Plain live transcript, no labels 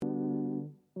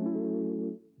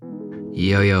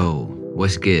Yo,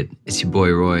 what's good? It's your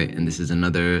boy Roy, and this is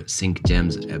another Sync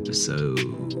Gems episode.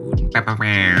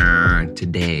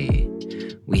 Today,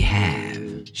 we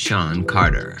have Sean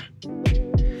Carter.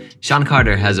 Sean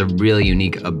Carter has a really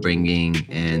unique upbringing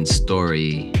and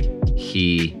story.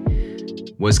 He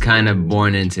was kind of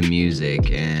born into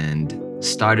music and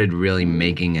started really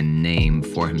making a name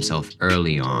for himself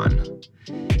early on,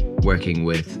 working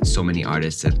with so many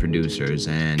artists and producers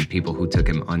and people who took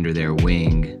him under their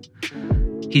wing.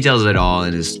 He tells it all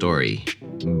in his story,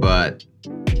 but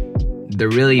the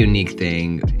really unique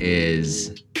thing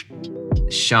is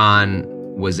Sean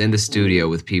was in the studio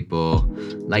with people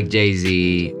like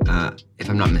Jay-Z, if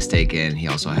I'm not mistaken. He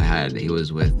was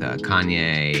with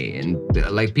Kanye and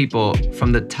like people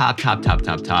from the top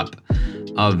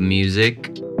of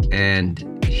music,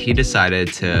 and he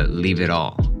decided to leave it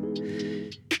all.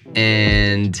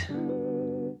 And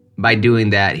by doing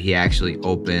that, he actually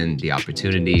opened the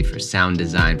opportunity for sound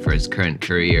design for his current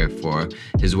career, for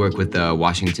his work with the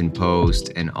Washington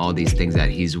Post and all these things that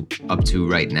he's up to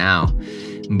right now.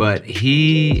 But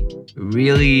he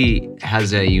really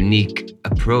has a unique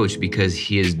approach because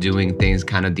he is doing things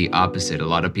kind of the opposite. A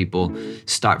lot of people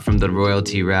start from the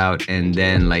royalty route and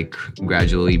then like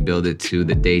gradually build it to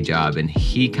the day job. And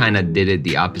he kind of did it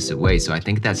the opposite way. So I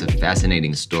think that's a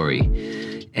fascinating story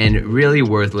and really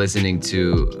worth listening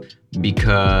to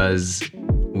because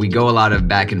we go a lot of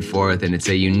back and forth, and it's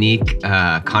a unique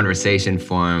conversation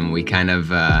form. We kind of,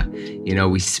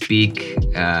 we speak,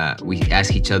 we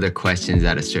ask each other questions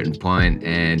at a certain point,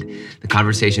 and the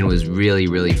conversation was really,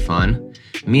 really fun.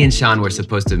 Me and Sean were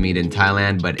supposed to meet in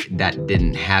Thailand, but that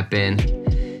didn't happen.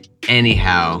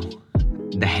 Anyhow,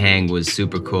 the hang was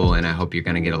super cool, and I hope you're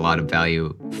gonna get a lot of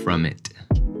value from it.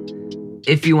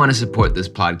 If you want to support this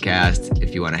podcast,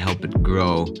 if you want to help it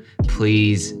grow,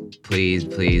 please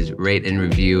rate and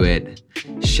review it.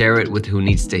 Share it with who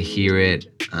needs to hear it.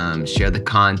 Share the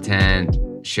content,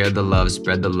 share the love,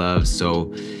 spread the love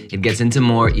so it gets into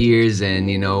more ears, and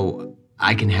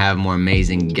I can have more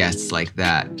amazing guests like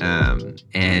that.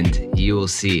 And you will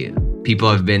see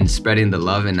people have been spreading the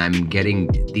love, and I'm getting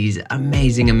these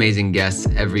amazing guests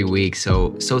every week.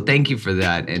 So thank you for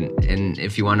that. And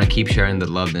if you want to keep sharing the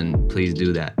love, then please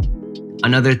do that.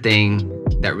 Another thing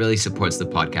that really supports the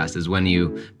podcast is when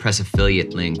you press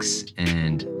affiliate links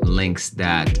and links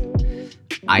that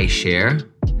I share.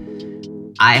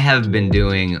 I have been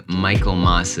doing Michael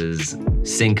Moss's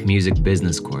Sync Music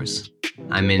Business course.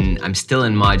 I'm still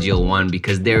in module 1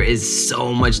 because there is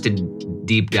so much to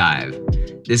deep dive.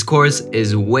 This course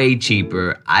is way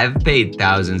cheaper. I've paid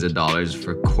thousands of dollars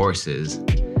for courses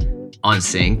on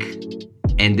Sync,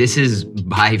 and this is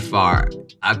by far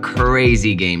a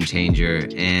crazy game changer,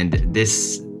 and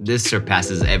this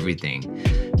surpasses everything.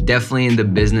 Definitely in the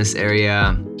business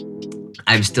area,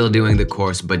 I'm still doing the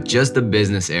course, but just the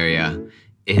business area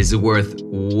is worth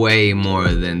way more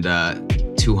than the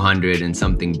 200 and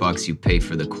something bucks you pay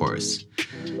for the course.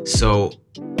 So,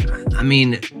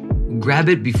 grab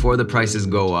it before the prices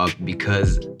go up,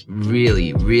 because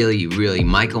really,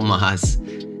 Michael Moss,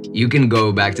 you can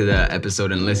go back to the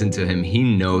episode and listen to him. He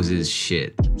knows his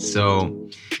shit. So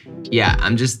yeah,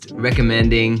 I'm just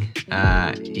recommending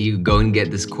you go and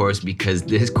get this course, because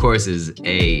this course is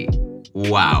it's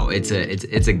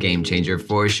a game changer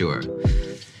for sure.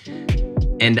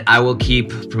 And I will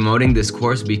keep promoting this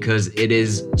course because it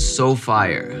is so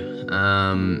fire.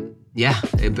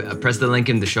 Press the link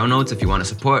in the show notes if you want to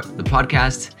support the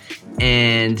podcast.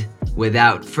 And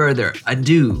without further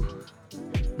ado,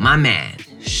 my man,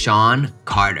 Sean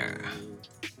Carter.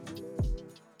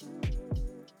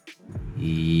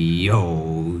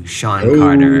 Yo, Sean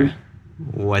Carter.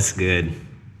 What's good?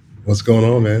 What's going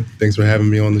on, man? Thanks for having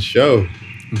me on the show.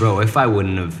 Bro, if I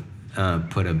wouldn't have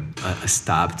put a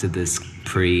stop to this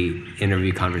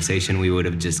pre-interview conversation, we would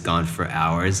have just gone for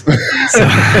hours. So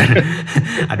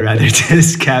I'd rather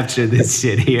just capture this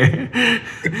shit here.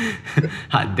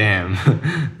 Hot damn.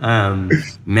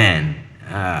 Man,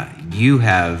 you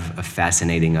have a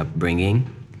fascinating upbringing,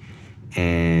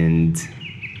 and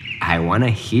I want to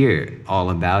hear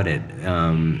all about it.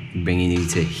 Bringing you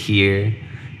to here,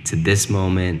 to this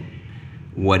moment.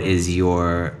 What is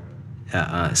your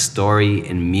story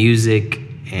in music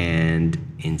and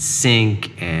in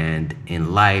Sync and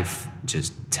in life?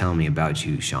 Just tell me about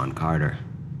you, Sean Carter.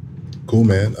 Cool,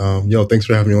 man. Thanks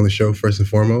for having me on the show. First and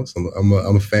foremost, I'm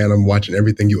a fan. I'm watching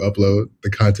everything you upload. The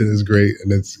content is great,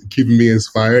 and it's keeping me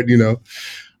inspired.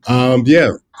 My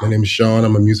name is Sean.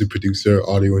 I'm a music producer,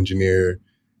 audio engineer,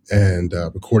 and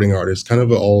recording artist. Kind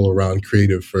of an all-around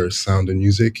creative for sound and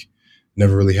music.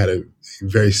 Never really had a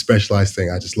very specialized thing.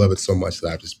 I just love it so much that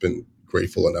I've just been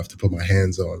grateful enough to put my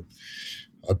hands on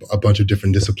a bunch of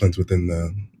different disciplines within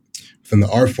the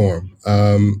art form.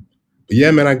 But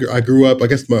yeah, man, I grew up. I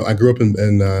guess I grew up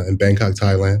in Bangkok,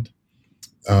 Thailand.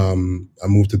 I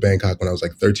moved to Bangkok when I was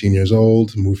like 13 years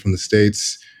old. Moved from the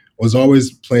States. Was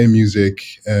always playing music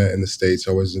in the States.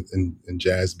 Always in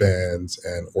jazz bands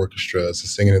and orchestras,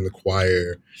 singing in the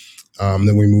choir.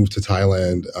 Then we moved to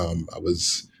Thailand.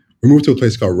 We moved to a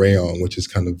place called Rayong, which is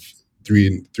kind of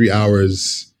three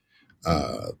hours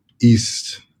uh,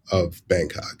 east of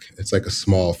Bangkok. It's like a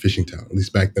small fishing town. At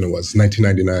least back then it was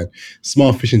 1999.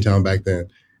 Small fishing town back then,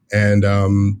 and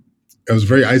it was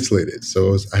very isolated.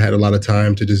 So I had a lot of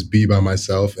time to just be by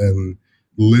myself and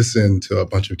listen to a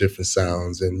bunch of different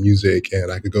sounds and music.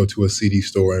 And I could go to a CD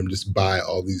store and just buy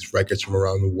all these records from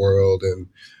around the world and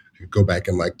go back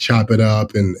and like chop it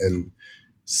up and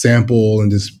sample and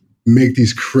just make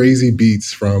these crazy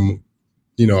beats from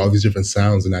all these different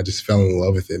sounds. And I just fell in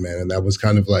love with it, man. And that was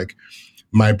kind of like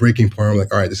my breaking point. I'm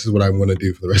like, all right, this is what I want to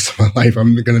do for the rest of my life.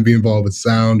 I'm going to be involved with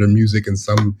sound or music in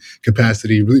some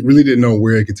capacity. Really didn't know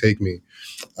where it could take me.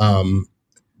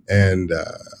 And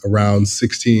around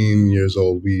 16 years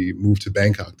old, we moved to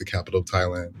Bangkok, the capital of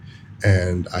Thailand.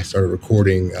 And I started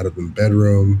recording out of the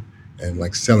bedroom and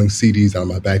like selling CDs out of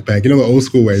my backpack. The old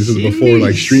school way. This is before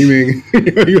like streaming.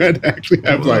 You had to actually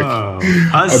have like a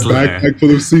backpack full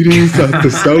of CDs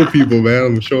to sell to people, man.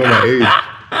 I'm showing my age.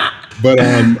 But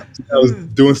I was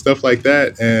doing stuff like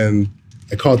that, and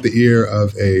I caught the ear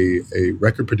of a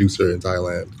record producer in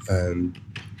Thailand, and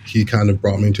he kind of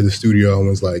brought me into the studio and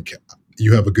was like,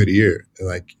 "You have a good ear, and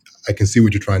like I can see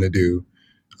what you're trying to do.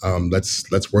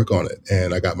 Let's work on it."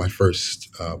 And I got my first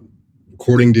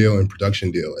recording deal and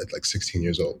production deal at like 16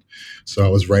 years old. So I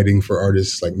was writing for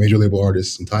artists, like major label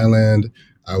artists in Thailand.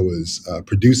 I was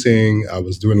producing. I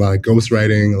was doing a lot of ghost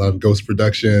writing, a lot of ghost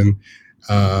production.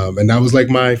 And that was like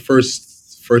my first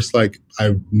like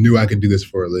I knew I could do this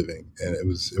for a living, and it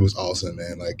was awesome,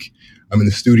 man. Like I'm in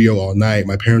the studio all night.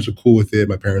 My parents were cool with it.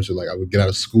 My parents were like, I would get out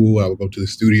of school, I would go to the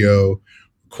studio,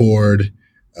 record.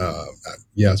 I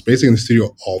was basically in the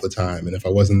studio all the time, and if I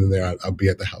wasn't in there, I'd be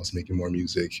at the house making more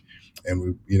music.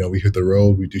 And we hit the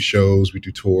road, we do shows, we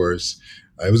do tours.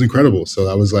 It was incredible. So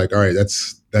I was like, all right,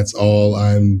 that's all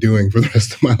I'm doing for the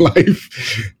rest of my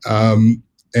life.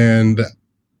 And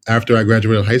after I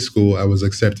graduated high school, I was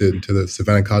accepted to the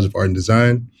Savannah College of Art and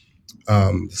Design,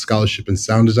 scholarship in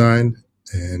sound design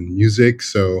and music.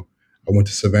 So I went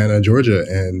to Savannah, Georgia,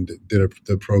 and did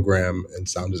the program in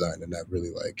sound design, and that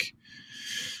really like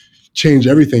changed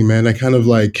everything, man. That kind of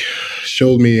like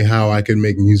showed me how I could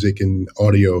make music and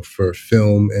audio for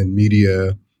film and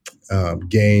media,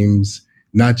 games,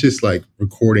 not just like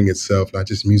recording itself, not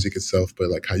just music itself, but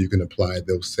like how you can apply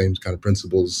those same kind of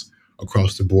principles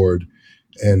across the board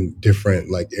and different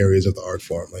like areas of the art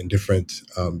form and different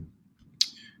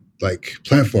like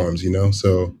platforms,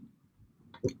 So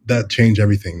that changed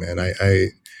everything, man. I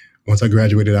once I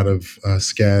graduated out of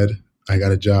SCAD, I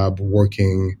got a job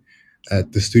working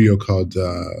at the studio called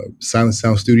Silent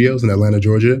Sound Studios in Atlanta,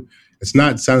 Georgia. It's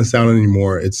not Silent Sound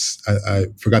anymore. I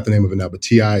forgot the name of it now, but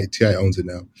Ti owns it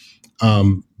now.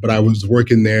 But I was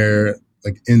working there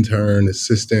like intern,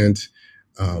 assistant,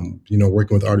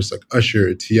 working with artists like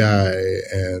Usher, T.I.,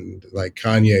 and like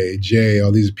Kanye, Jay,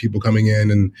 all these people coming in.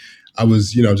 And I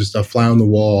was, just a fly on the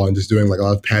wall and just doing like a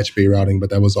lot of patch bay routing. But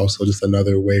that was also just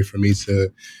another way for me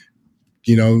to,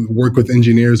 work with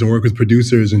engineers and work with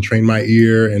producers and train my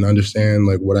ear and understand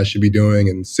like what I should be doing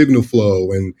and signal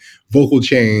flow and vocal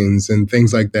chains and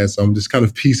things like that. So I'm just kind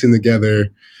of piecing together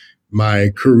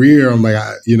my career. I'm like,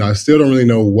 I still don't really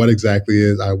know what exactly it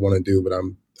is I want to do, but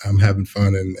I'm having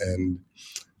fun. And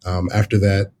after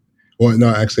that, well, no,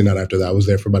 actually not after that. I was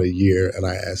there for about a year, and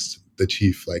I asked the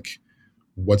chief, like,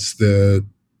 what's the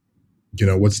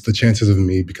chances of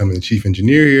me becoming the chief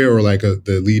engineer here or like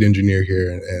the lead engineer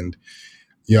here? And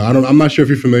I'm not sure if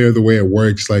you're familiar with the way it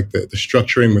works, like the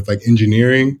structuring with like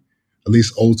engineering, at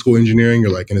least old school engineering. You're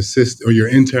like an assistant, or you're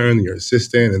intern, and you're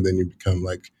assistant, and then you become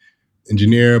like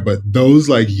engineer. But those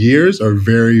like years are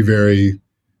very, very,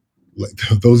 like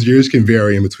those years can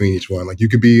vary in between each one. Like you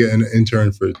could be an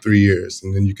intern for 3 years,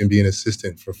 and then you can be an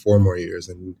assistant for 4 more years,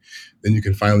 and then you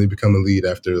can finally become a lead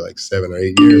after like 7 or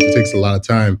 8 years. It takes a lot of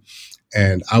time.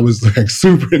 And I was like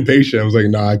super impatient. I was like,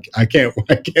 no, I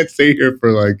can't stay here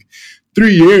for like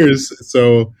 3 years.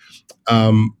 So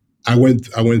I went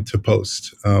to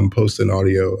post and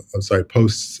audio.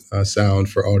 Post sound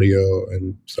for audio,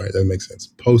 and that makes sense.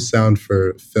 Post sound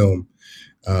for film.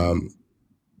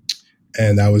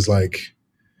 And I was like,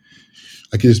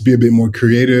 I could just be a bit more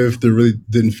creative. There really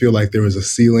didn't feel like there was a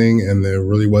ceiling, and there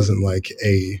really wasn't like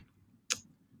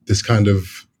this kind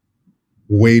of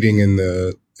waiting in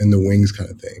the wings kind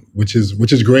of thing, which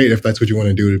is great if that's what you want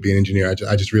to do, to be an engineer.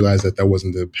 I just realized that that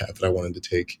wasn't the path that I wanted to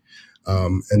take.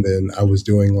 And then I was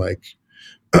doing like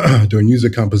doing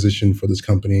music composition for this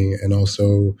company, and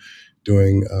also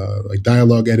doing like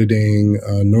dialogue editing,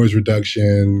 noise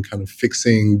reduction, kind of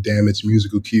fixing damaged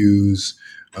musical cues,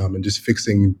 and just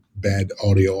fixing bad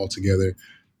audio altogether.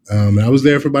 And I was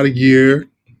there for about a year,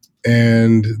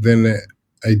 and then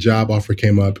a job offer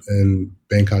came up in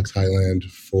Bangkok, Thailand,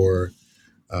 for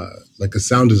like a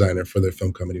sound designer for their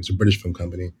film company. It's a British film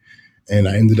company, and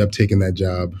I ended up taking that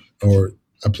job, or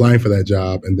applying for that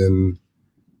job, and then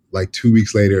like 2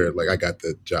 weeks later, like I got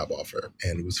the job offer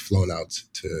and was flown out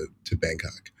to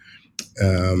Bangkok.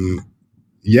 Um,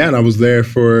 yeah, and I was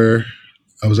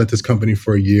at this company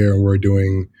for a year, and we're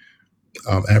doing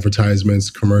advertisements,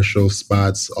 commercial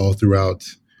spots all throughout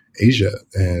Asia,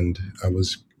 and I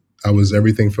was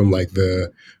everything from like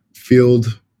the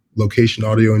field location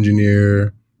audio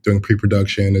engineer, doing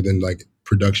pre-production, and then like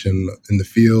production in the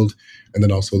field, and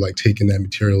then also like taking that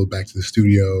material back to the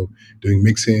studio, doing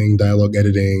mixing, dialogue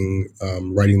editing,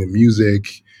 writing the music,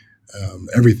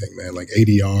 everything, man, like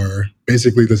ADR,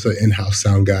 basically just an in-house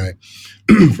sound guy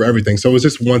for everything. So it was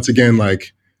just once again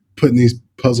like putting these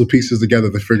puzzle pieces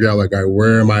together to figure out like, all right,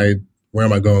 where am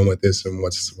I going with this, and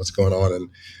what's going on. And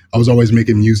I was always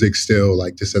making music still,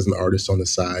 like just as an artist on the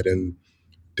side, and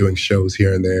doing shows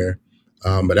here and there.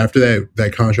 But after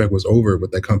that contract was over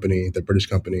with that company, the British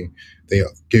company, they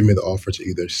gave me the offer to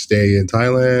either stay in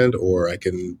Thailand or I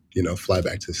can, fly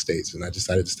back to the States. And I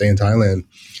decided to stay in Thailand.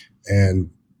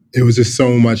 And it was just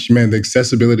so much, man, the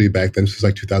accessibility back then, this was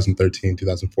like 2013,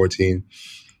 2014.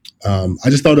 I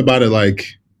just thought about it like,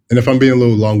 and if I'm being a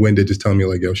little long-winded, just tell me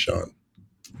like, yo, Sean,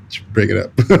 break it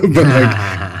up.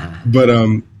 but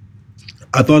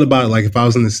I thought about it like, if I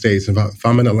was in the States, if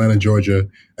I'm in Atlanta, Georgia,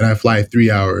 and I fly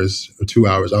 3 hours or 2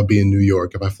 hours, I'll be in New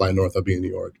York. If I fly north, I'll be in New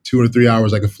York. 2 or 3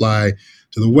 hours, I could fly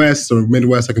to the west or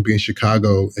Midwest, I could be in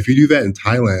Chicago. If you do that in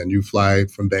Thailand, you fly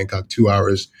from Bangkok 2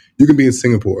 hours, you can be in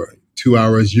Singapore. 2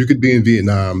 hours, you could be in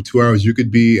Vietnam. 2 hours, you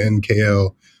could be in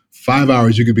KL. 5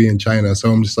 hours, you could be in China.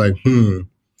 So I'm just like,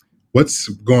 what's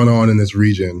going on in this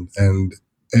region? And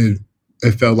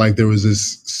it felt like there was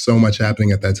this so much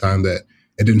happening at that time that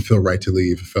it didn't feel right to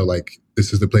leave. It felt like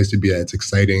this is the place to be at. It's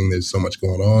exciting. There's so much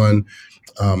going on.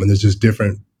 And there's just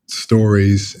different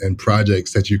stories and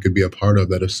projects that you could be a part of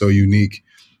that are so unique.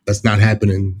 That's not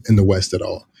happening in the West at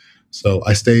all. So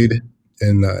I stayed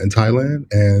in Thailand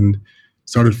and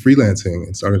started freelancing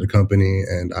and started a company.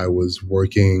 And I was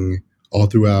working all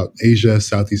throughout Asia,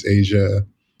 Southeast Asia.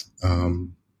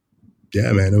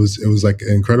 Yeah, man, it was like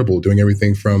incredible, doing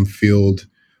everything from field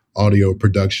audio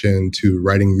production to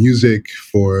writing music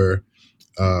for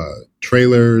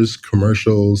trailers,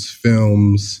 commercials,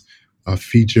 films,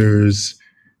 features,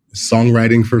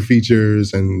 songwriting for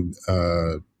features, and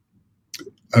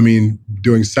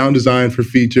doing sound design for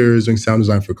features, doing sound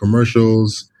design for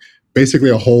commercials, basically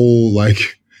a whole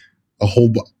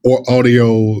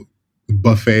audio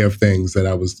buffet of things that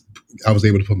I was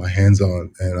able to put my hands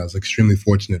on, and I was extremely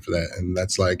fortunate for that. And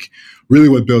that's like really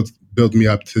what built me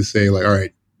up to say like, all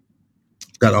right,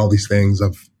 I've got all these things,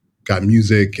 I've got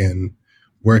music, and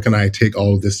where can I take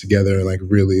all of this together and like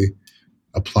really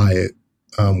apply it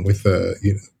with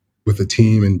a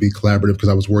team and be collaborative, because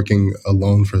I was working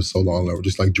alone for so long. I was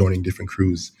just like joining different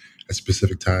crews at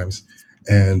specific times.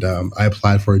 And I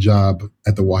applied for a job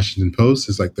at the Washington Post.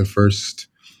 It's like the first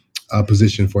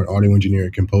position for an audio engineer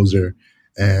and composer.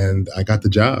 And I got the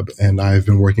job. And I've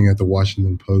been working at the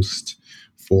Washington Post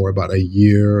for about a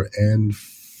year and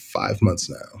 5 months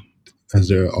now as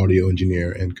their audio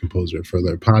engineer and composer for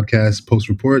their podcast, Post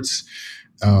Reports,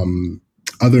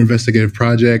 other investigative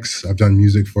projects. I've done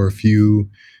music for a few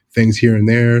things here and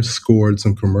there, scored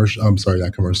some scored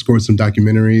some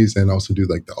documentaries, and also do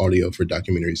like the audio for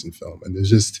documentaries and film. And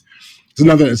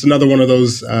it's another one of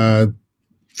those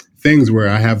things where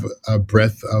I have a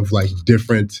breadth of like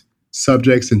different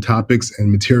subjects and topics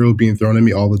and material being thrown at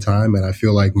me all the time. And I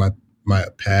feel like my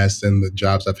past and the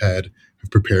jobs I've had have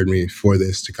prepared me for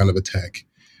this, to kind of attack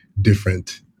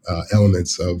different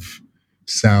elements of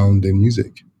sound and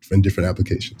music in different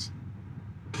applications.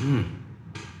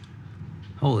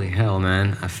 Holy hell,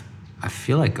 man. I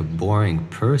feel like a boring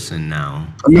person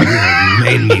now. You have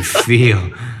made me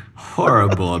feel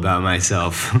horrible about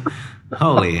myself.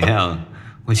 Holy hell.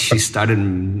 When she started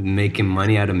making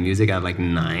money out of music at like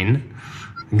 9.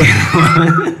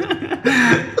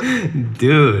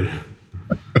 Dude.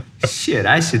 Shit,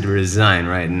 I should resign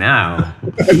right now.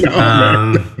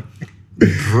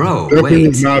 Bro, Definitely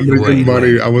was wait, not making wait,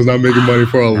 money. wait. I was not making money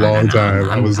for a No, no, long no. time.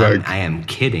 I was like, I am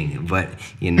kidding. But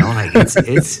like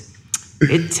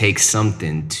it takes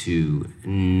something to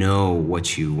know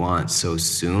what you want so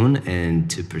soon and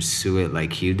to pursue it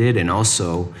like you did. And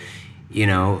also,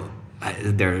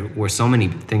 there were so many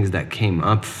things that came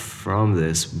up from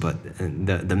this, but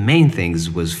the main things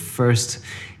was first,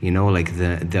 like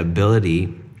the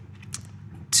ability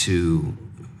to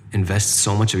invest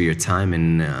so much of your time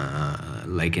in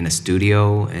like in a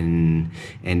studio and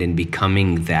in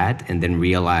becoming that, and then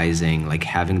realizing, like,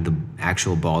 having the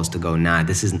actual balls to go, nah,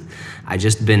 this isn't, I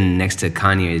just been next to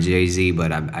Kanye, Jay-Z,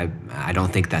 but I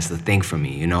don't think that's the thing for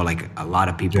me. Like, a lot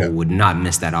of people yeah, would not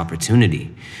miss that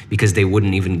opportunity because they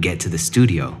wouldn't even get to the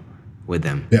studio with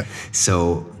them. yeah,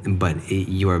 So but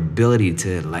your ability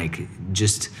to, like,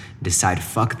 just decide,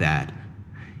 fuck that,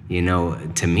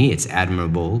 to me, it's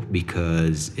admirable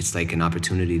because it's like an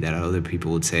opportunity that other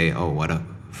people would say, "Oh, what a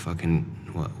fucking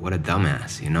what a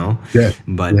dumbass," yeah, yeah,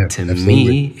 But to absolutely.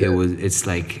 me, Yeah, it's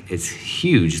like it's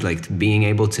huge, like being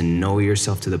able to know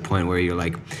yourself to the point where you're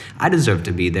like, I deserve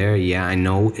to be there. Yeah, I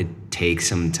know it takes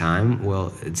some time.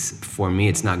 Well, it's for me,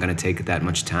 it's not gonna take that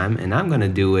much time, and I'm gonna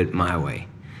do it my way.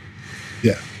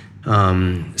 yeah.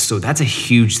 So that's a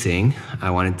huge thing I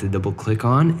wanted to double click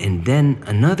on. And then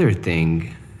another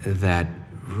thing that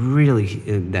really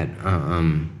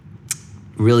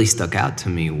stuck out to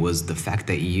me was the fact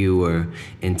that you were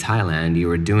in Thailand. You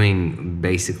were doing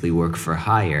basically work for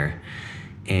hire,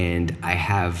 and I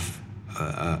have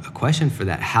a question for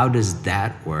that. How does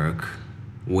that work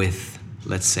with,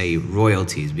 let's say,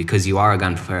 royalties? Because you are a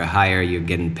gun for hire, you're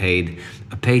getting paid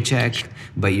a paycheck,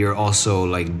 but you're also,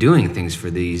 like, doing things for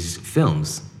these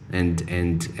films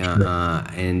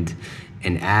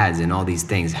and ads and all these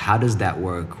things. How does that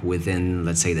work within,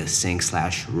 let's say, the sync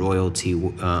slash royalty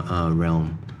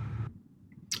realm?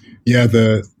 Yeah,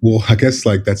 the well, I guess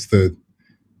like that's the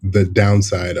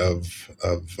downside of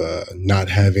not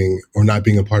having or not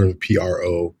being a part of a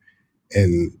PRO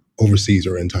in overseas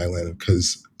or in Thailand,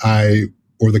 because I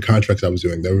or the contracts I was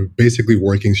doing, they were basically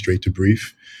working straight to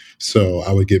brief. So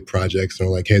I would get projects and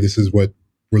they're like, hey, this is what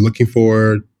we're looking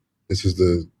for. This is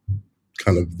the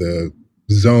kind of the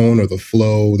zone or the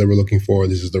flow that we're looking for.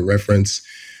 This is the reference.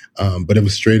 But it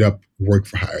was straight up work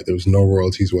for hire. There was no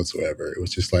royalties whatsoever. It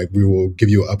was just like, we will give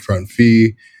you an upfront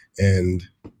fee and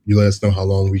you let us know how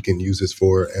long we can use this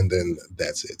for, and then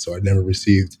that's it. So I never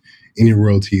received any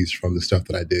royalties from the stuff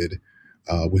that I did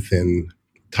within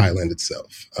Thailand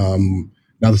itself.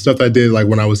 Now, the stuff I did, like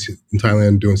when I was in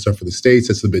Thailand doing stuff for the States,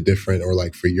 it's a bit different, or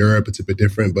like for Europe, it's a bit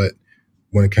different. But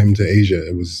when it came to Asia,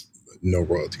 it was no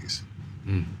royalties,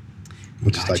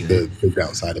 which is like Gotcha. the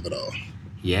downside of it all.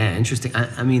 Yeah, interesting.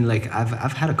 I mean, like,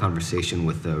 I've had a conversation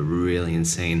with a really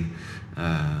insane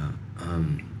uh,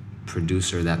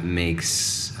 producer that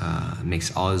makes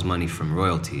all his money from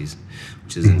royalties,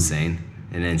 which is Mhm. insane.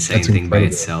 An insane That's thing by incredible.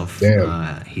 itself.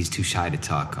 Damn. He's too shy to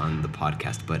talk on the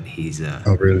podcast, but he's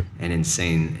Oh, really? an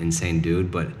insane dude.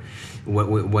 But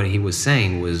what he was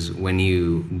saying was, when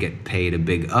you get paid a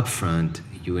big upfront,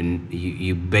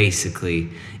 you basically,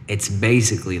 it's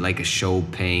basically like a show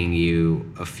paying you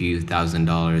a few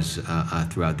 $1,000s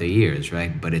throughout the years,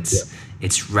 right? But Yeah.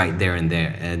 it's right there and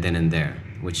there, then and there,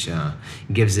 which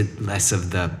gives it less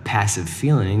of the passive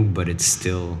feeling, but it's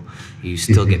still, you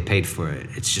still Mhm. get paid for it.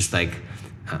 It's just like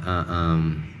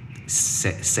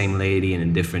same lady in a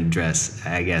different dress,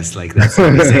 I guess. Like, that's how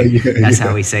we say. Yeah, That's how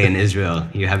yeah. we say in Israel.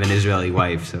 You have an Israeli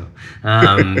wife, so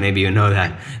maybe you know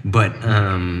that. But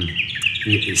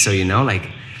so like.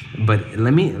 But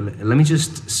let me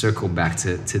just circle back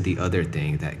to the other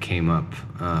thing that came up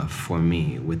for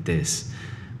me with this.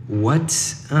 What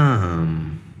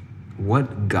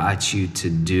what got you to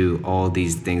do all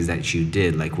these things that you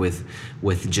did, like with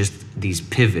just these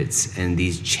pivots and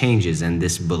these changes and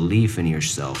this belief in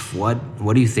yourself? What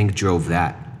do you think drove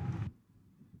that?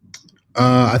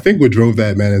 I think what drove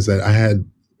that, man, is that I had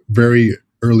very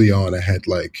early on, I had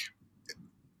like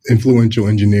influential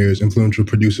engineers, influential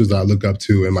producers that I look up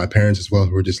to, and my parents as well,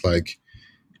 who were just like,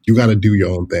 you got to do your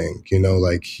own thing.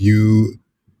 Like you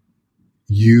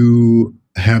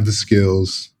have the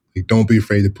skills. Like, don't be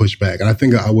afraid to push back. And I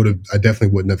think I definitely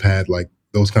wouldn't have had like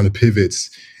those kind of pivots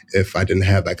if I didn't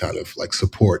have that kind of like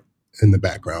support in the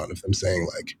background of them saying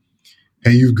like,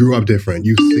 hey, you grew up different.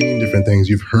 You've seen different things.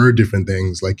 You've heard different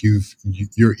things. Like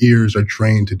your ears are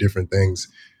trained to different things.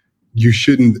 You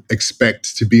shouldn't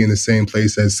expect to be in the same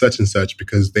place as such and such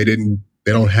because they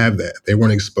don't have that. They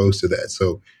weren't exposed to that.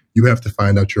 So you have to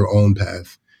find out your own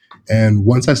path. And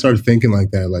once I started thinking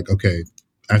like that, like, okay,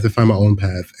 I have to find my own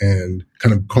path and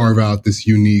kind of carve out this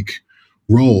unique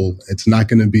role, it's not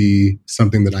going to be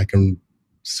something that I can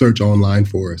search online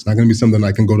for. It's not going to be something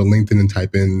I can go to LinkedIn and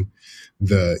type in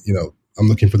I'm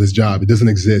looking for this job. It doesn't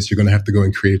exist. You're going to have to go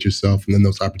and create it yourself, and then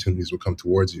those opportunities will come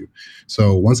towards you.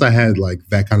 So once I had like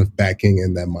that kind of backing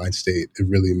and that mind state, it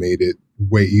really made it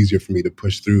way easier for me to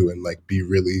push through and like be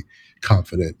really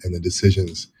confident in the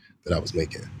decisions that I was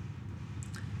making.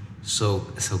 So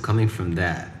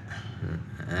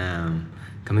um,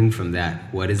 coming from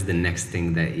that, what is the next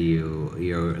thing that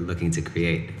you're looking to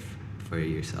create for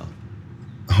yourself?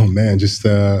 Oh man, just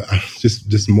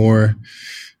more,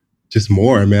 just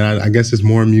more, man. I guess it's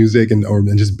more music and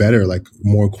just better, like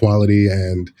more quality.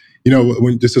 And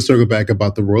when just to circle back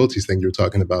about the royalties thing you're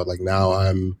talking about, like now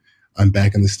I'm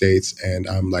back in the States and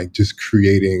I'm like just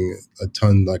creating a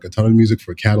ton of music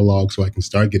for catalog so I can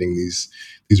start getting these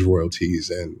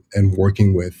royalties and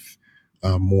working with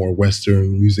more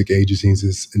Western music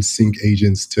agencies and sync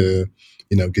agents to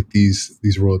get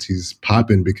these royalties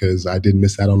popping, because I did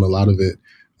miss out on a lot of it.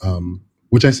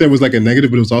 Which I said was like a negative,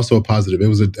 but it was also a positive. It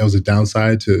was a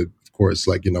downside to, of course,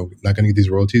 like not going to get these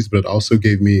royalties, but it also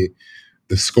gave me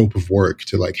the scope of work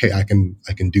to like, hey, I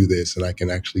can do this, and I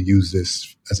can actually use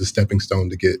this as a stepping stone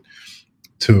to get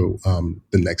to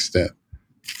the next step.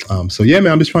 So yeah,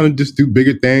 man, I'm just trying to just do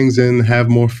bigger things and have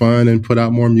more fun and put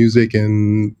out more music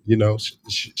and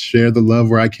share the love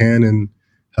where I can and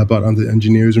help out other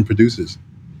engineers and producers.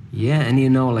 Yeah, and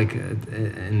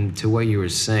and to what you were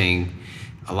saying,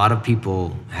 a lot of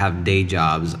people have day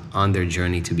jobs on their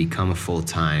journey to become a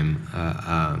full-time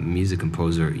music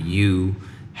composer. You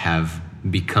have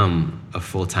become a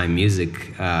full-time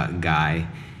music guy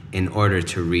in order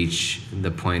to reach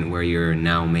the point where you're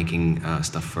now making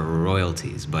stuff for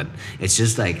royalties. But it's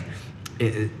just like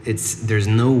it's there's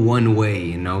no one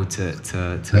way,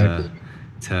 Exactly.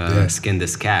 to Yeah. skin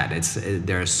this cat.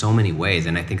 There are so many ways,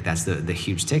 and I think that's the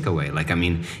huge takeaway. Like, I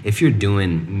mean, if you're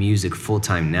doing music full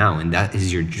time now and that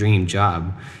is your dream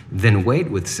job, then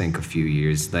wait with sync a few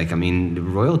years. Like, I mean, the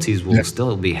royalties will Yeah.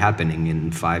 still be happening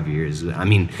in 5 years. I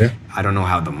mean, Yeah. I don't know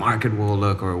how the market will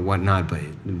look or whatnot, but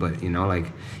like,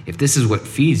 if this is what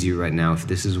feeds you right now, if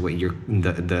this is what you're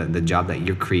the job that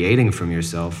you're creating from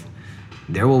yourself,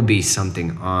 there will be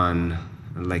something on,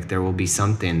 like, there will be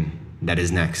something that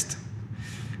is next.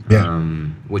 Yeah.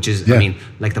 Which is, I Yeah. mean,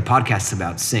 like the podcast's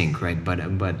about sync, right?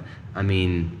 But I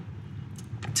mean,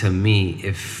 to me,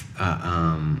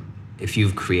 if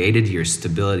you've created your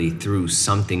stability through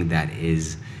something that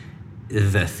is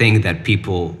the thing that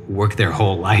people work their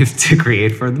whole life to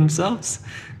create for themselves,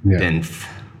 Yeah. then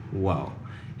whoa,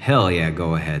 hell yeah,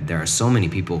 go ahead. There are so many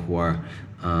people who are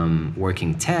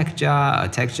working a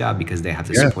tech job because they have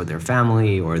to Yeah. support their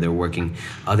family, or they're working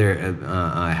other.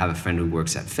 I have a friend who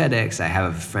works at FedEx. I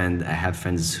have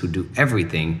friends who do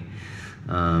everything,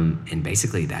 and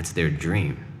basically that's their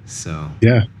dream. So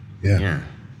Yeah. Yeah. yeah.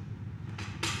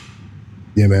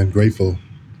 Yeah, man. Grateful.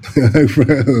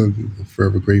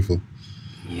 Forever grateful.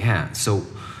 Yeah. So,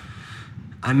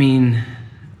 I mean,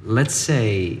 let's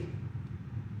say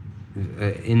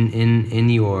in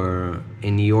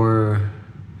your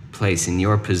place, in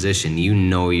your position, you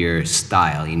know your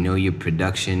style, you know your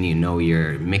production, you know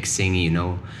your mixing,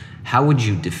 how would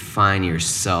you define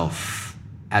yourself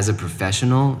as a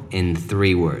professional in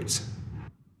 3 words?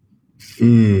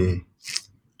 Mm,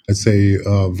 I'd say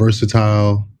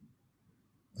versatile,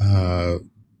 uh,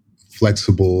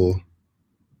 flexible,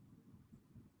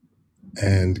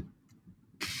 and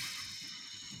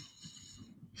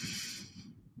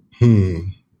hmm,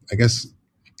 I guess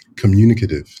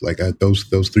communicative. Like those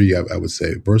three, I would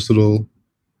say versatile,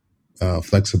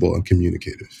 flexible, and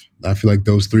communicative. I feel like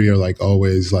those three are like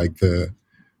always like the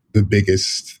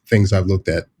biggest things I've looked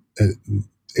at. Uh,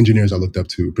 Engineers I looked up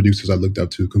to, producers I looked up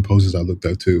to, composers I looked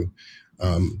up to.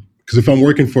 Because if I'm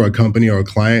working for a company or a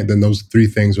client, then those three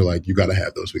things are like, you got to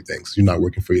have those three things. You're not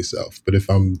working for yourself. But if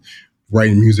I'm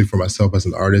writing music for myself as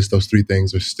an artist, those three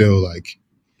things are still like,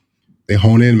 they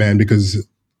hone in, man, because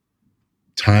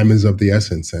time is of the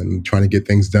essence and trying to get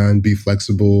things done, be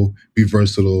flexible, be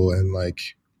versatile, and like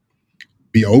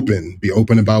be open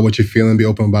about what you're feeling, be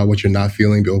open about what you're not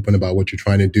feeling, be open about what you're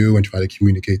trying to do, and try to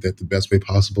communicate that the best way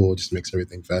possible. It just makes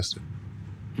everything faster.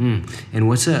 And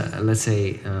what's let's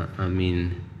say, I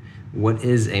mean, what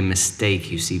is a mistake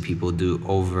you see people do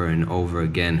over and over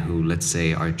again who, let's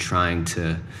say, are trying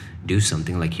to do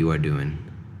something like you are doing?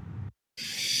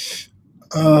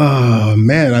 Oh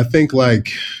man, I think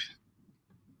like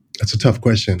that's a tough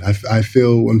question. I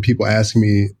feel when people ask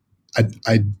me,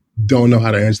 I don't know how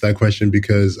to answer that question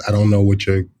because I don't know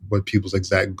what people's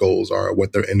exact goals are, or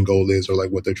what their end goal is, or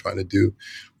like what they're trying to do.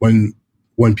 When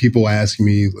when people ask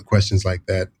me questions like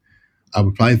that, I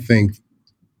would probably think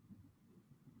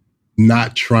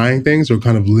not trying things or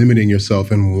kind of limiting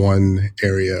yourself in one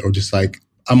area, or just like,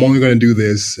 I'm only going to do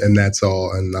this and that's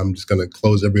all, and I'm just going to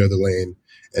close every other lane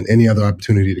and any other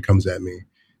opportunity that comes at me,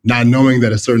 not knowing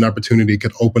that a certain opportunity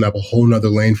could open up a whole nother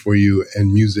lane for you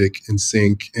in music and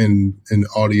sync and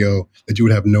audio that you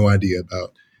would have no idea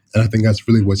about. And I think that's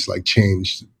really what's like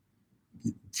changed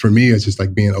for me. It's just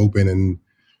like being open and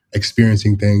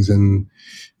experiencing things, and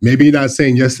maybe not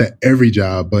saying yes to every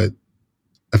job, but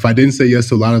if I didn't say yes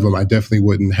to a lot of them, I definitely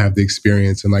wouldn't have the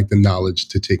experience and like the knowledge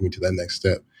to take me to that next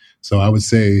step. So I would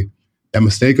say that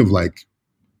mistake of like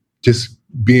just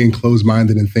being closed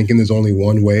minded and thinking there's only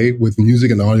one way with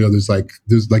music and audio. There's like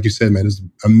you said, man, there's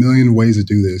a million ways to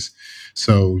do this.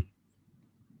 So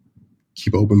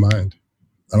keep open mind.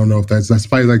 I don't know if that's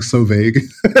probably like so vague.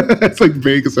 It's like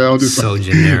vague as hell. Just So like,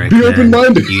 generic, be open man.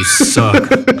 minded. You suck.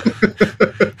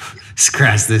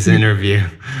 Scratch this interview.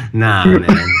 Nah, man.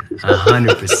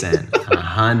 100%.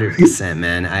 100%,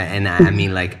 man. I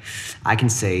mean, like, I can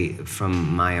say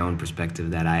from my own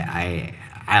perspective that I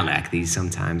lack these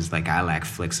sometimes. Like, I lack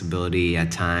flexibility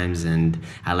at times, and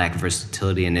I lack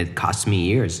versatility, and it costs me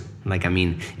years. Like, I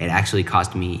mean, it actually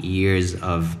cost me years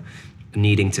of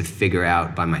needing to figure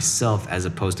out by myself as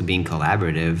opposed to being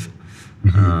collaborative.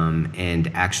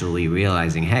 And actually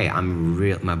realizing, hey,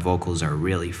 my vocals are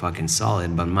really fucking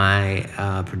solid, but my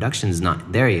production's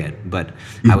not there yet. But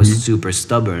I was super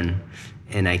stubborn,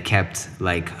 and I kept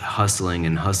like hustling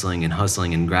and hustling and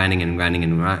hustling and grinding and grinding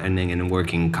and grinding and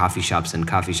working coffee shops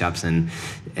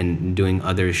and doing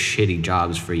other shitty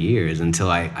jobs for years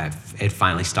until it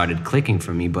finally started clicking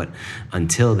for me. But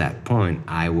until that point,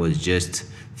 I was just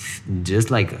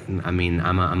like, I mean,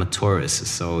 I'm a Taurus,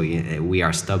 so we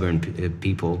are stubborn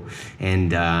people,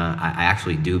 and I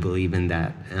actually do believe in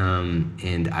that.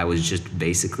 And I was just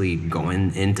basically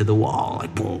going into the wall,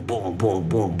 like boom, boom, boom,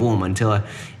 boom, boom, and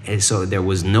so there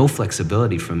was no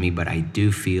flexibility from me. But I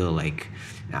do feel like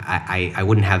I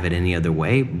wouldn't have it any other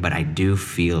way. But I do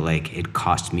feel like it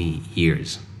cost me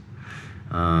years,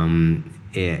 and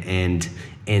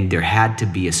there had to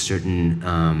be a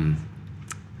certain.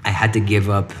 I had to give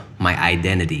up my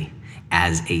identity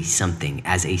as a something,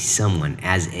 as a someone,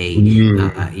 as a,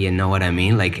 you know what I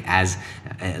mean? Like, as,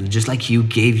 just like you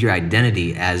gave your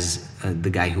identity as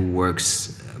the guy who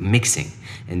works mixing,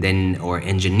 and then, or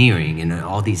engineering, and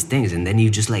all these things. And then you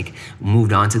just like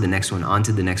moved on to the next one, on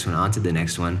to the next one, on to the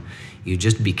next one. You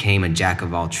just became a jack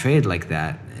of all trade like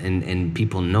that. And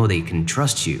people know they can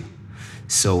trust you.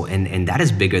 So, and that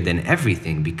is bigger than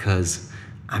everything, because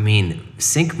I mean,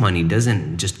 sync money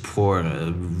doesn't just pour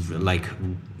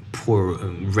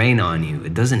rain on you.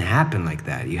 It doesn't happen like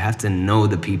that. You have to know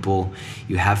the people.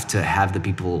 You have to have the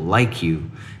people like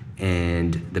you,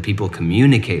 and the people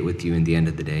communicate with you. In the end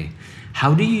of the day,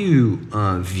 how do you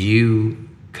view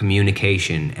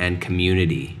communication and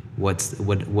community? What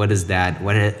is that?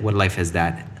 What life has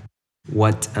that?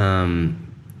 What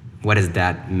what has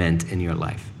that meant in your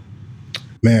life?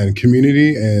 Man,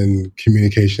 community and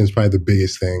communication is probably the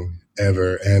biggest thing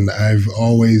ever. And I've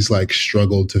always like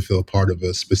struggled to feel part of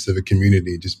a specific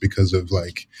community just because of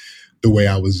like the way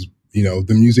I was, the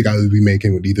music I would be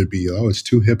making would either be, oh, it's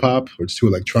too hip hop or it's too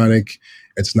electronic.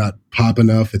 It's not pop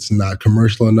enough. It's not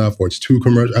commercial enough, or it's too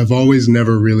commercial. I've always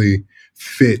never really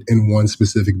fit in one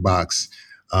specific box.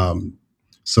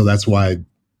 So that's why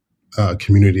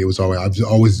community. It was always, I was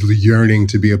always yearning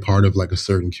to be a part of like a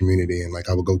certain community, and like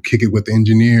I would go kick it with the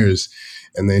engineers,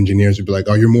 and the engineers would be like,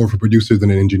 "Oh, you're more of a producer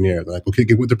than an engineer." They're like, "Well,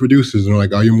 kick it with the producers," and they're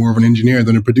like, "Oh, you're more of an engineer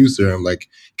than a producer." I'm like,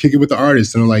 "Kick it with the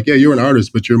artists," and I'm like, "Yeah, you're an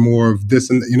artist, but you're more of this,"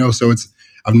 and So it's,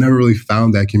 I've never really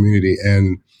found that community,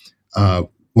 and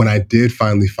when I did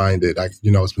finally find it, I've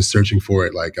been searching for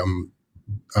it. Like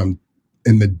I'm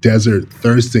in the desert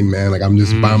thirsting, man. Like I'm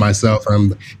just by myself.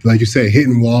 I'm, like you say,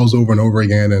 hitting walls over and over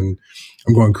again, and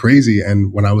I'm going crazy.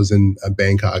 And when I was in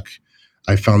Bangkok,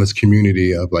 I found this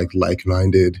community of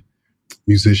like-minded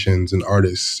musicians and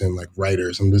artists and like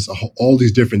writers and just all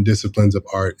these different disciplines of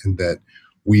art, and that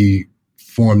we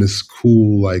form this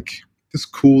cool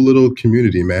little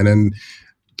community, man. And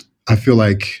I feel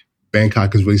like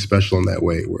Bangkok is really special in that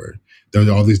way, where there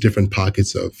are all these different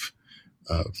pockets of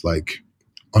like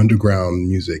underground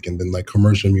music, and then like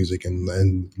commercial music,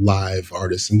 and live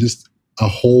artists, and just a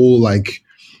whole like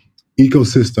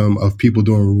ecosystem of people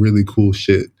doing really cool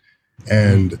shit,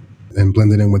 and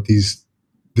blended in with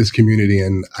this community.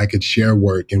 And I could share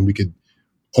work, and we could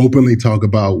openly talk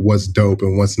about what's dope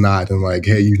and what's not, and like,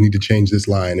 hey, you need to change this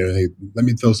line, or hey, let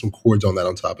me throw some chords on that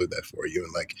on top of that for you.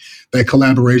 And like that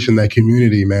collaboration, that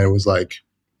community, man, it was like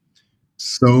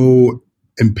so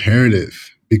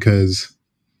imperative, because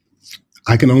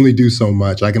I can only do so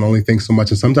much. I can only think so much.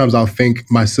 And sometimes I'll think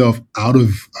myself out of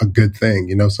a good thing.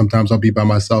 You know, sometimes I'll be by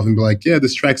myself and be like, yeah,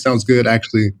 this track sounds good.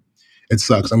 Actually, it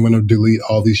sucks. I'm going to delete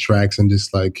all these tracks and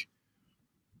just like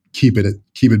keep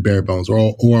it bare bones,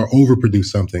 or overproduce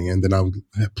something, and then I'll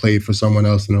play it for someone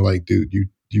else, and they're like, dude,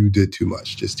 you did too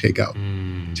much. Just take out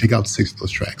six of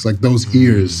those tracks. Like those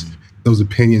ears, those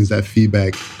opinions, that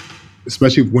feedback,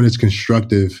 especially when it's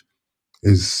constructive,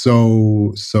 is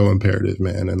so imperative,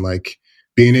 man. And like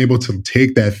being able to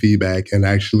take that feedback and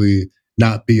actually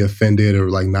not be offended or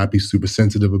like not be super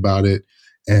sensitive about it,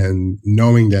 and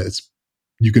knowing that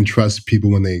you can trust people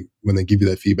when they give you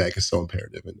that feedback is so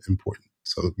imperative and important.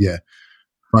 So yeah,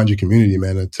 find your community,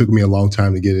 man. It took me a long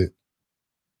time to get it.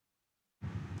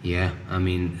 Yeah, I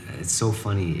mean, it's so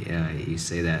funny you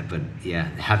say that, but yeah,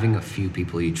 having a few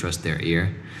people you trust their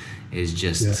ear is Yeah,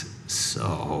 just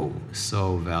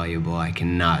so valuable. I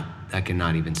cannot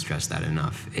even stress that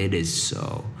enough. It is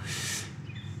so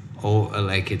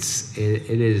like it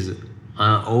is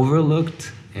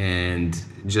overlooked, and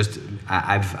just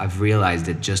I've realized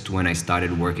it just when I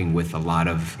started working with a lot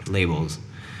of labels,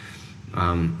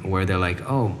 where they're like,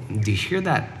 "Oh, do you hear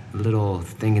that little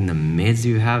thing in the mids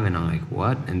you have?" And I'm like,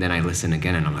 "What?" And then I listen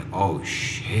again, and I'm like, "Oh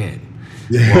shit!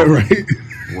 yeah, Well, right.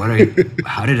 what are?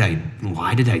 How did I?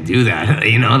 Why did I do that?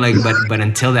 Like, but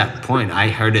until that point, I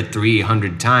heard it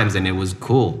 300 times, and it was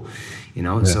cool,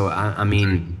 Yeah, So I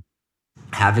mean,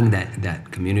 having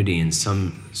that community in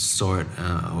some sort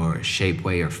or shape,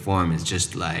 way, or form is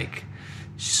just like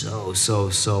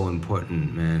so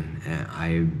important, man.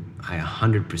 I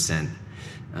 100%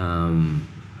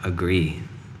 agree.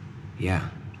 Yeah,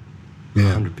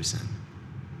 yeah. 100%.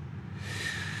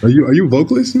 Are you a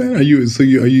vocalist, man? Are you so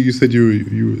you said you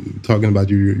were talking about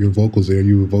your vocals there. Are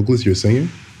you a vocalist? You're a singer?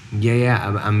 Yeah.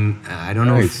 I don't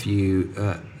know if Nice. you.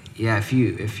 Yeah, if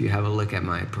you have a look at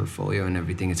my portfolio and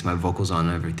everything, it's my vocals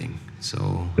on everything.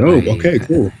 So Dope. Okay,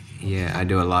 cool. yeah, I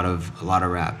do a lot of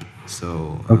rap.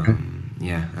 So Okay.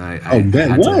 yeah, Oh I man,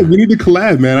 had what? to. We need to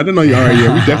collab, man. I didn't know you. All right,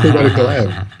 yeah, we definitely got to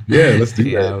collab. Yeah, let's do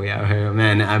that. Yeah,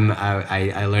 man.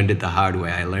 I learned it the hard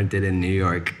way. I learned it in New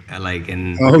York, like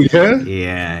in. Oh yeah,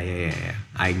 Yeah.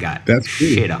 I got that's cool.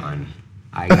 shit on.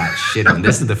 I got shit on.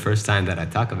 This is the first time that I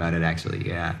talk about it, actually.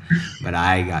 Yeah, but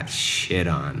I got shit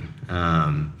on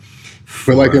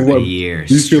But like, for in a what year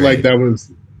do you feel like straight.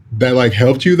 that like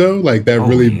helped you though? Like that Oh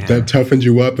really yeah. that toughened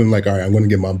you up and like, all right, I'm gonna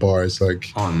get my bars.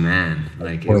 Like, Oh man,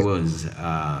 like it point. was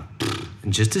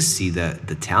just to see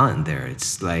the talent there.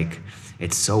 It's like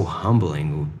it's so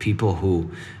humbling. People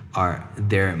who are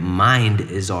their mind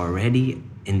is already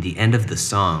in the end of the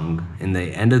song, in the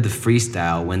end of the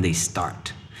freestyle when they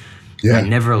start. I Yeah,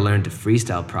 never learned to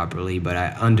freestyle properly, but I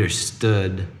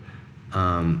understood.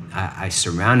 I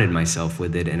surrounded myself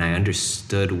with it, and I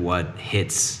understood what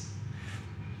hits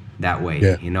that way.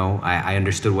 yeah, I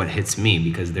understood what hits me,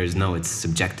 because it's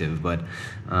subjective, but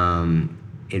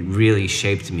it really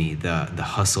shaped me. The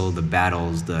hustle, the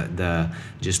battles, the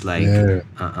just like yeah,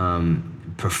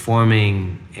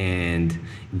 performing and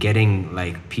getting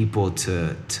like people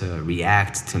to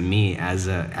react to me as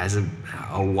a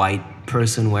white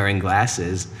person wearing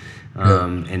glasses, yeah,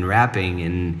 and rapping,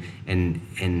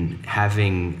 and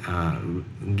having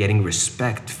getting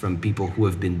respect from people who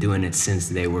have been doing it since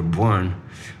they were born,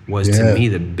 was to yeah. me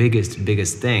the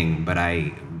biggest thing. But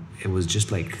it was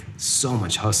just like so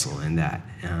much hustle in that.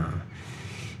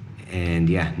 And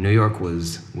yeah, New York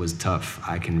was tough.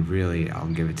 I'll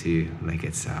give it to you. Like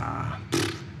it's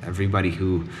everybody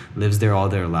who lives there all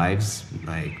their lives,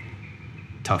 like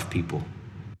tough people.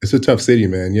 It's a tough city,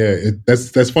 man. Yeah,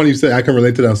 that's funny you said. I can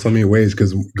relate to that in so many ways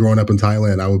because growing up in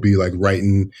Thailand, I would be like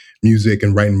writing music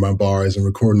and writing my bars and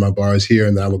recording my bars here,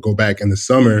 and then I would go back in the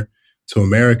summer to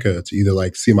America to either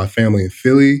like see my family in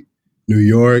Philly, New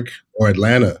York, or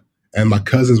Atlanta. And my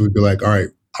cousins would be like, "All right,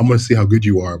 I'm gonna see how good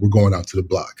you are. We're going out to the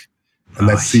block, and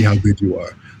let's Oh, see how good you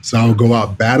are." So I would go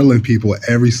out battling people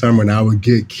every summer, and I would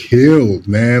get killed,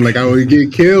 man. Like I would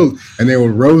get killed, and they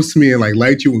would roast me and like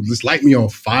just light me on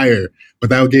fire. But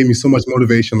that gave me so much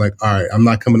motivation. Like, all right, I'm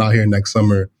not coming out here next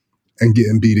summer and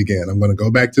getting beat again. I'm gonna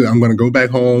go back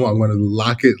home. I'm gonna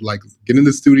lock it, like get in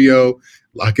the studio,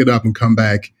 lock it up, and come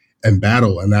back and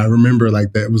battle. And I remember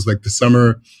like that it was like the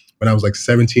summer when I was like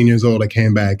 17 years old. I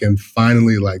came back and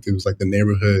finally like it was like the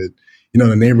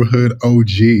neighborhood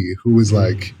OG who was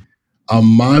like a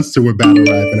monster with battle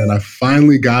rapping, and I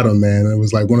finally got him, man. And it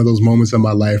was like one of those moments in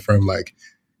my life where I'm like,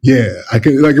 yeah, I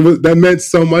can like that meant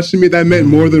so much to me. That meant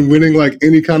more than winning like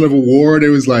any kind of award. It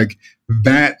was like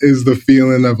that is the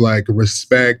feeling of like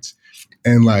respect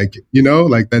and like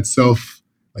like that self.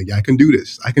 Like, yeah, I can do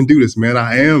this. I can do this, man.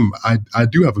 I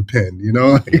do have a pen, you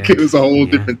know? Like, Yeah, it was a whole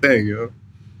yeah. different thing, you know?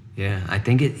 Yeah, I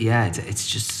think it. Yeah, it's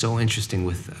just so interesting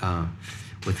with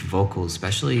vocals,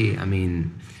 especially. I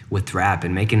mean, with rap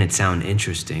and making it sound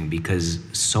interesting because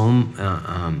so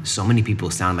many people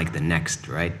sound like the next,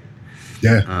 right?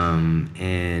 Yeah,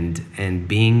 And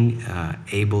being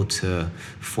able to,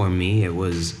 for me, it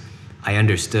was. I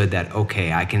understood that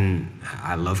okay,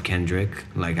 I love Kendrick.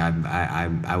 Like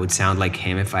I would sound like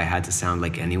him if I had to sound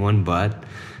like anyone, but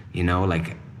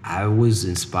like I was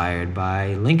inspired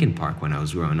by Linkin Park when I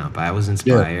was growing up. I was yeah,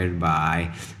 inspired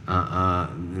by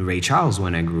Ray Charles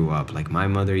when I grew up. Like my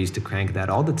mother used to crank that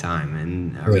all the time,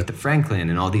 and yeah, Aretha Franklin,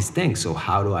 and all these things. So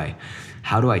how do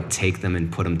I take them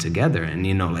and put them together? And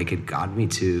like it got me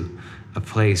to a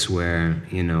place where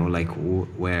like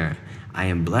where I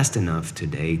am blessed enough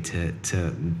today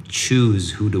to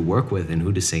choose who to work with and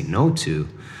who to say no to,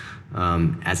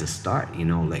 as a start.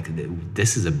 Like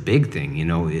this is a big thing.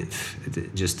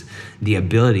 Just the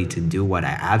ability to do what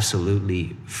I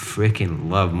absolutely freaking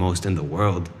love most in the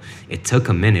world. It took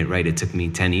a minute, right? It took me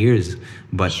 10 years,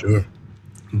 but sure.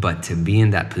 to be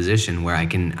in that position where I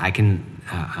can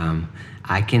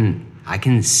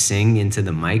sing into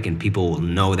the mic and people will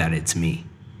know that it's me,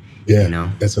 you Yeah,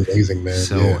 know that's amazing, man.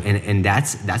 so, Yeah, and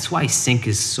that's why sync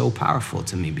is so powerful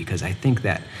to me, because I think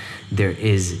that there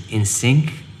is in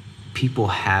sync, people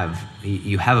have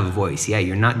you have a voice. Yeah,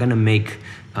 you're not gonna make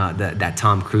that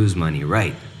Tom Cruise money,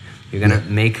 right? You're yeah. gonna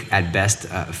make at best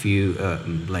a few,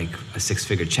 like a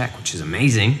six-figure check, which is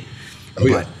amazing. Oh,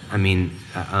 yeah. But I mean,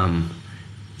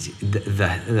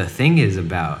 the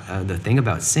thing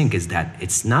about sync is that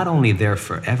it's not only there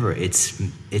forever.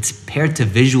 It's paired to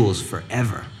visuals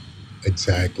forever.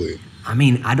 Exactly. I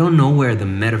mean, I don't know where the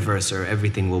metaverse or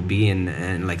everything will be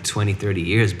in like 20, 30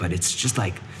 years, but it's just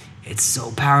like, it's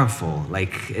so powerful.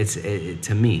 Like,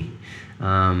 to me.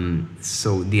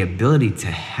 So the ability to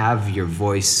have your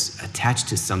voice attached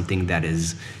to something that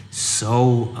is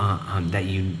so, that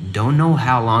you don't know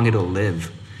how long it'll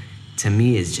live, to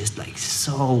me is just like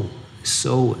so,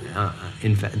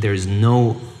 there's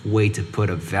no way to put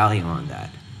a value on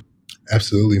that.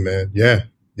 Absolutely, man. Yeah,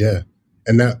 yeah.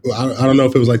 And that I don't know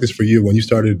if it was like this for you when you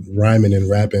started rhyming and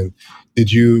rapping.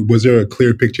 Was there a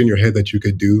clear picture in your head that you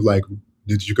could do? Like,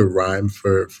 did you could rhyme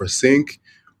for sync,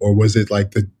 or was it like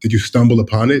did you stumble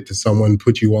upon it? Did someone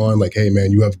put you on like, hey,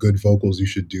 man, you have good vocals, you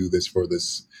should do this for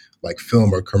this like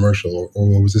film or commercial,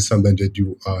 or was this something that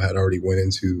you had already went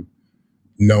into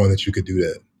knowing that you could do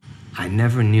that? I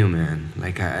never knew, man.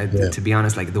 Like, Yeah. to be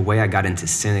honest, like the way I got into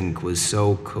sync was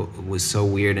so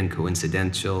weird and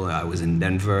coincidental. I was in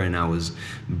Denver and I was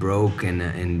broke, and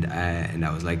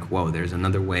I was like, whoa, there's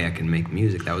another way I can make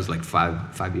music. That was like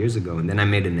five years ago, and then I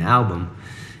made an album,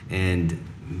 and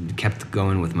kept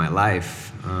going with my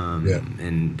life, Yeah.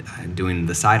 and doing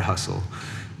the side hustle.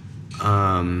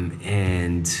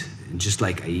 And just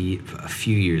like a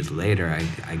few years later,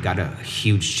 I got a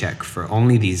huge check for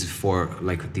only these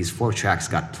four tracks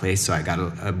got placed, so I got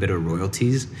a bit of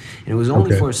royalties, and it was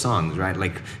only Okay. four songs, right?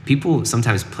 Like people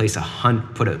sometimes place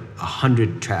put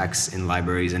 100 tracks in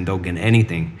libraries and don't get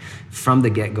anything. From the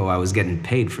get-go, I was getting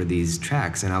paid for these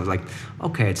tracks, and I was like,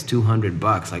 okay, it's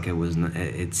 $200. Like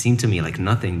it seemed to me like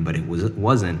nothing, but it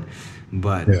wasn't.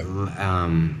 But Yeah.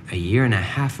 a year and a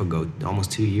half ago,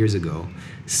 almost 2 years ago,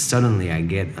 suddenly I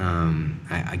get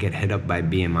hit up by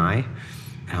BMI,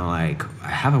 and I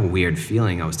have a weird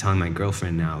feeling. I was telling my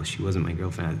girlfriend now, she wasn't my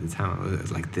girlfriend at the time. I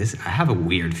was like, I have a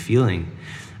weird feeling.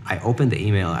 I opened the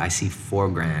email, I see 4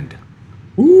 grand.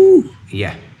 Woo!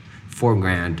 Yeah, 4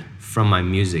 grand from my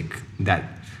music that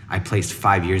I placed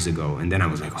 5 years ago, and then I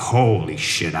was like, "Holy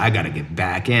shit! I gotta get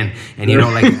back in." And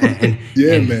like,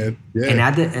 Yeah, and man. and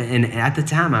Yeah. at the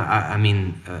time, I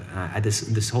mean, at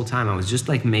this whole time, I was just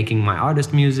like making my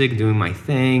artist music, doing my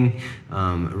thing,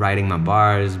 writing my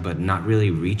bars, but not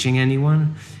really reaching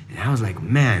anyone. And I was like,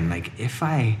 man, like if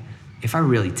I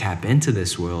really tap into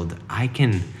this world, I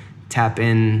can tap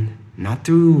in not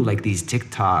through like these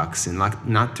TikToks and like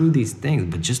not through these things,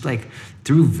 but just like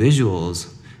through visuals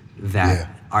Yeah. that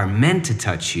are meant to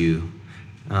touch you,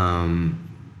 um,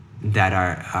 that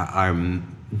are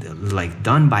like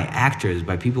done by actors,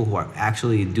 by people who are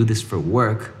actually do this for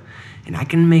work, and I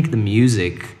can make the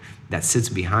music that sits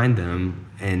behind them,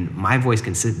 and my voice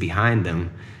can sit behind them.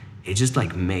 It just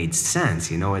like made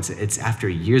sense. It's after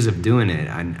years of doing it.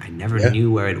 I never Yeah.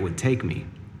 knew where it would take me.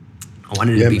 I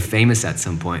wanted to Yeah, be man. famous at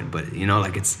some point, but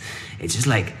like it's just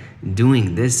like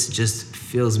doing this just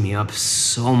fills me up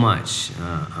so much.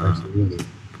 Absolutely.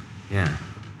 Yeah.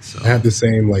 I So had the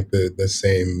same like the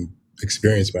same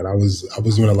experience, man. I was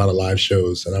doing a lot of live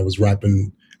shows and I was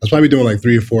rapping. was probably doing like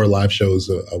 3 or 4 live shows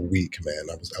a week,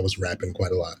 man. I was rapping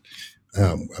quite a lot.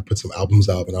 I put some albums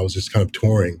out, and I was just kind of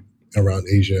touring around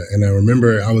Asia. And I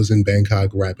remember I was in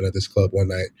Bangkok rapping at this club one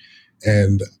night,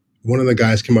 and one of the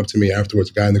guys came up to me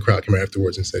afterwards. A guy in the crowd came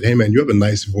afterwards and said, "Hey, man, you have a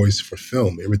nice voice for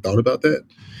film. You ever thought about that?"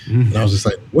 And I was just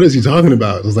like, "What is he talking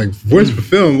about?" I was like, "Voice for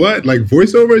film? What? Like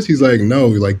voiceovers?" He's like, "No,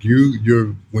 like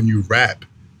you're when you rap,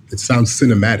 it sounds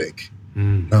cinematic."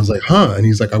 And I was like, "Huh?" And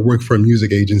he's like, "I work for a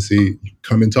music agency.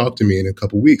 Come and talk to me in a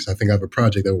couple weeks. I think I have a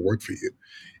project that will work for you."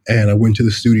 And I went to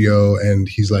the studio, and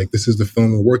he's like, "This is the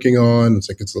film we're working on. It's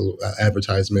like it's a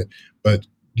advertisement, but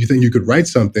do you think you could write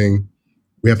something?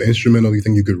 We have an instrumental you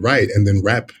think you could write and then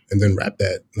rap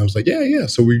that." And I was like, "Yeah, yeah."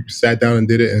 So we sat down and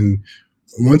did it. And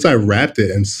once I rapped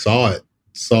it and saw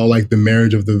like the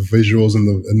marriage of the visuals and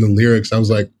the lyrics, I was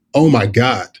like, "Oh my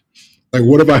God. Like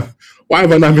why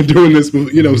have I not been doing this,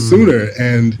 sooner?"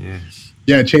 And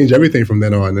yeah, it changed everything from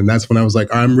then on. And that's when I was like,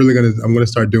 I'm going to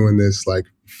start doing this like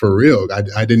for real.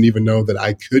 I didn't even know that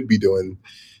I could be doing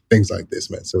things like this,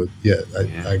 man. So yeah,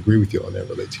 I agree with you on that.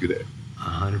 Relate to you there.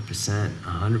 100%,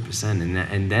 100%.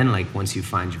 And then like once you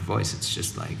find your voice, it's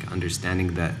just like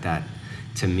understanding that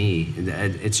to me,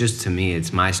 it's just to me,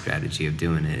 it's my strategy of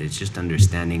doing it. It's just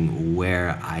understanding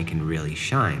where I can really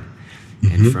shine.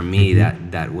 And for me,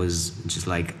 that was just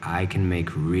like I can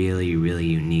make really, really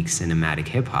unique cinematic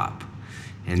hip hop.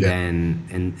 And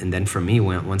then for me,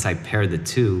 once I pair the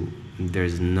two,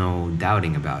 there's no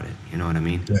doubting about it. You know what I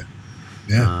mean?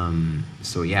 Yeah.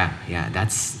 So yeah,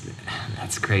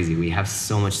 that's crazy. We have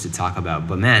so much to talk about.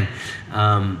 But man,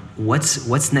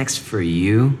 what's next for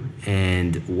you,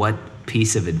 and what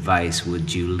piece of advice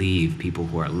would you leave people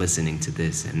who are listening to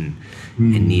this and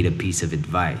need a piece of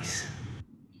advice?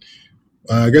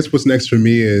 I guess what's next for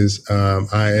me is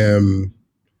I am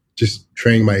just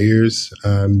training my ears,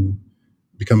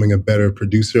 becoming a better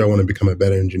producer. I want to become a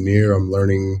better engineer. I'm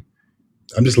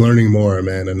just learning more,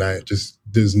 man. And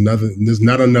there's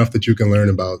not enough that you can learn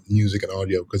about music and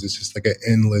audio, because it's just like an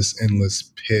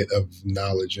endless pit of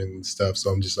knowledge and stuff.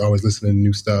 So I'm just always listening to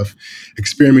new stuff,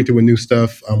 experimenting with new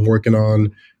stuff. I'm working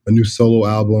on a new solo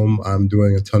album. I'm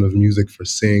doing a ton of music for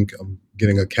Sync. I'm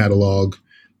getting a catalog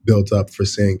built up for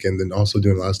Sync, and then also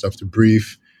doing a lot of stuff to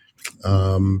Brief.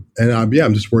 I'm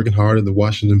just working hard at the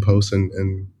Washington Post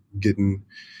and getting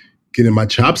my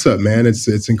chops up, man.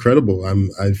 It's incredible.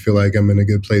 I feel like I'm in a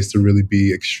good place to really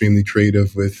be extremely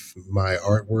creative with my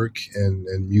artwork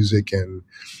and music, and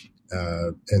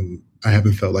I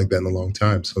haven't felt like that in a long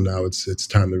time. So now it's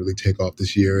time to really take off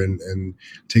this year and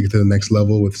take it to the next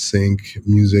level with sync,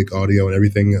 music, audio, and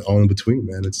everything all in between,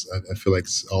 man. I feel like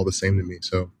it's all the same to me.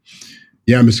 So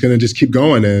yeah, I'm just gonna just keep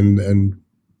going and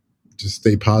just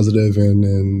stay positive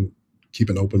and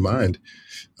keep an open mind.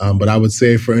 But I would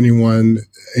say for any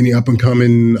up and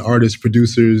coming artists,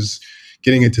 producers,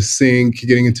 getting into sync,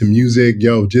 getting into music,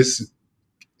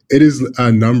 it is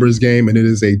a numbers game and it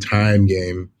is a time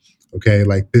game. Okay.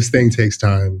 Like this thing takes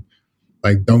time.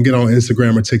 Like don't get on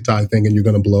Instagram or TikTok thinking you're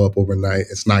going to blow up overnight.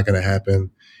 It's not going to happen.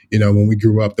 When we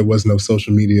grew up, there was no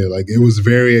social media. Like it was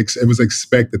it was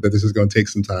expected that this is going to take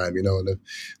some time, and the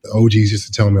OGs used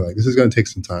to tell me like, this is going to take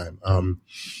some time.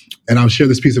 And I'll share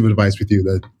this piece of advice with you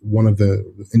that one of the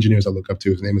engineers I look up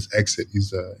to, his name is Exit.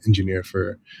 He's an engineer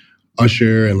for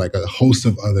Usher and like a host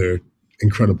of other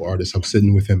incredible artists. I'm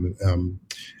sitting with him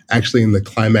actually in the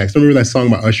Climax. Remember that song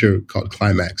by Usher called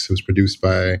Climax? It was produced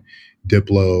by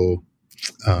Diplo.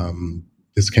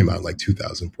 This came out in like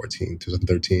 2014,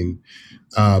 2013.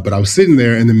 But I was sitting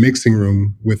there in the mixing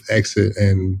room with Exit,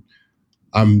 and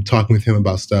I'm talking with him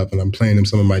about stuff, and I'm playing him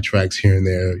some of my tracks here and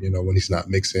there, when he's not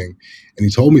mixing. And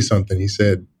he told me something. He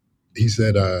said,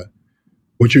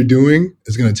 what you're doing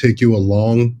is going to take you a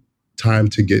long time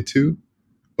to get to,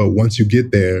 but once you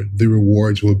get there, the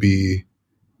rewards will be,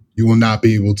 you will not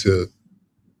be able to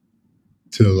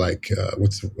like,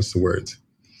 what's the word?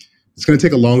 It's going to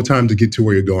take a long time to get to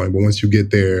where you're going, but once you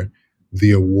get there,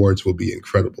 the awards will be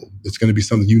incredible. It's going to be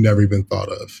something you never even thought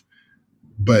of,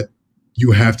 but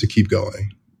you have to keep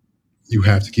going. You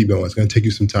have to keep going. It's going to take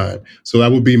you some time. So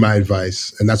that would be my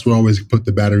advice. And that's what I always put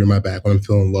the battery in my back when I'm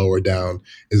feeling low or down,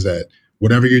 is that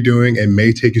whatever you're doing, it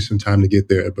may take you some time to get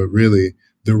there, but really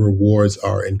the rewards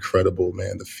are incredible,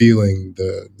 man. The feeling,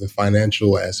 the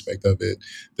financial aspect of it,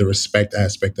 the respect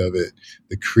aspect of it,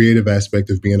 the creative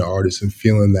aspect of being an artist and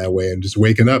feeling that way, and just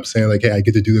waking up saying like, hey, I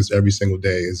get to do this every single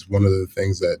day, is one of the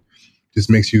things that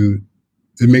just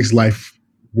makes life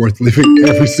worth living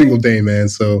every single day, man.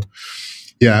 So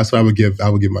yeah, that's what I would give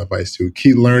my advice to.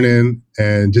 Keep learning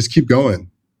and just keep going,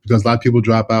 because a lot of people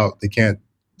drop out.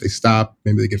 They stop,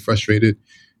 maybe they get frustrated.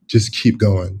 Just keep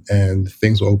going and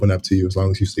things will open up to you as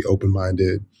long as you stay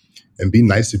open-minded and be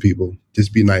nice to people.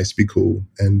 Just be nice, be cool,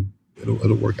 and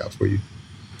it'll work out for you.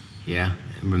 Yeah,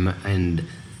 and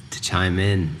to chime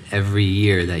in, every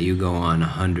year that you go on,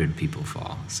 100 people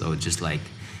fall. So just like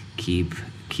keep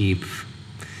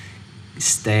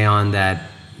stay on that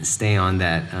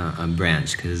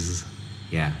branch, because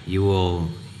yeah, you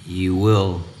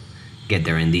will get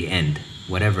there in the end,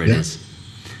 whatever it Yeah. is.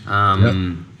 Yeah.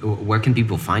 Where can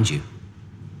people find you?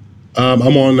 I'm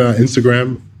on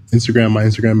Instagram. My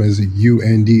Instagram is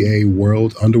UNDA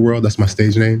World Underworld. That's my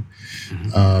stage name.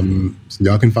 So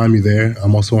y'all can find me there.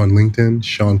 I'm also on LinkedIn,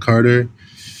 Sean Carter.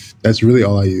 That's really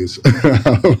all I use.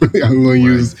 I'm going to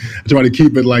use. I try to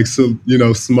keep it like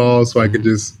small, so I can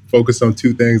just focus on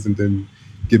two things and then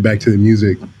get back to the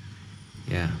music.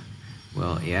 Yeah.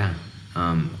 Well, yeah.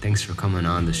 Thanks for coming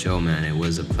on the show, man. It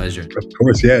was a pleasure. Of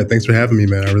course, yeah. Thanks for having me,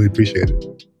 man. I really appreciate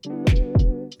it.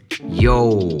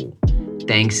 Yo,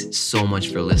 thanks so much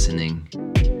for listening.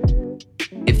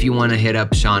 If you want to hit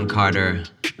up Sean Carter,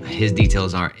 his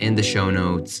details are in the show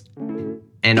notes.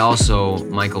 And also,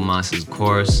 Michael Moss's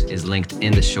course is linked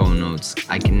in the show notes.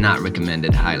 I cannot recommend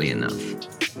it highly enough.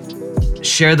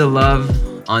 Share the love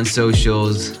on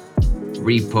socials,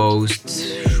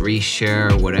 repost,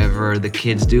 reshare, whatever the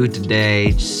kids do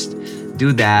today. Just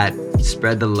do that,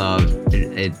 spread the love.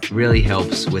 It really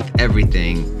helps with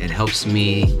everything. It helps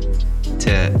me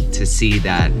to see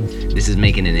that this is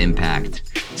making an impact.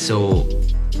 So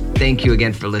thank you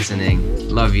again for listening.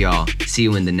 Love y'all. See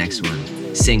you in the next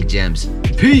one. Sync Gems.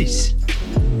 Peace.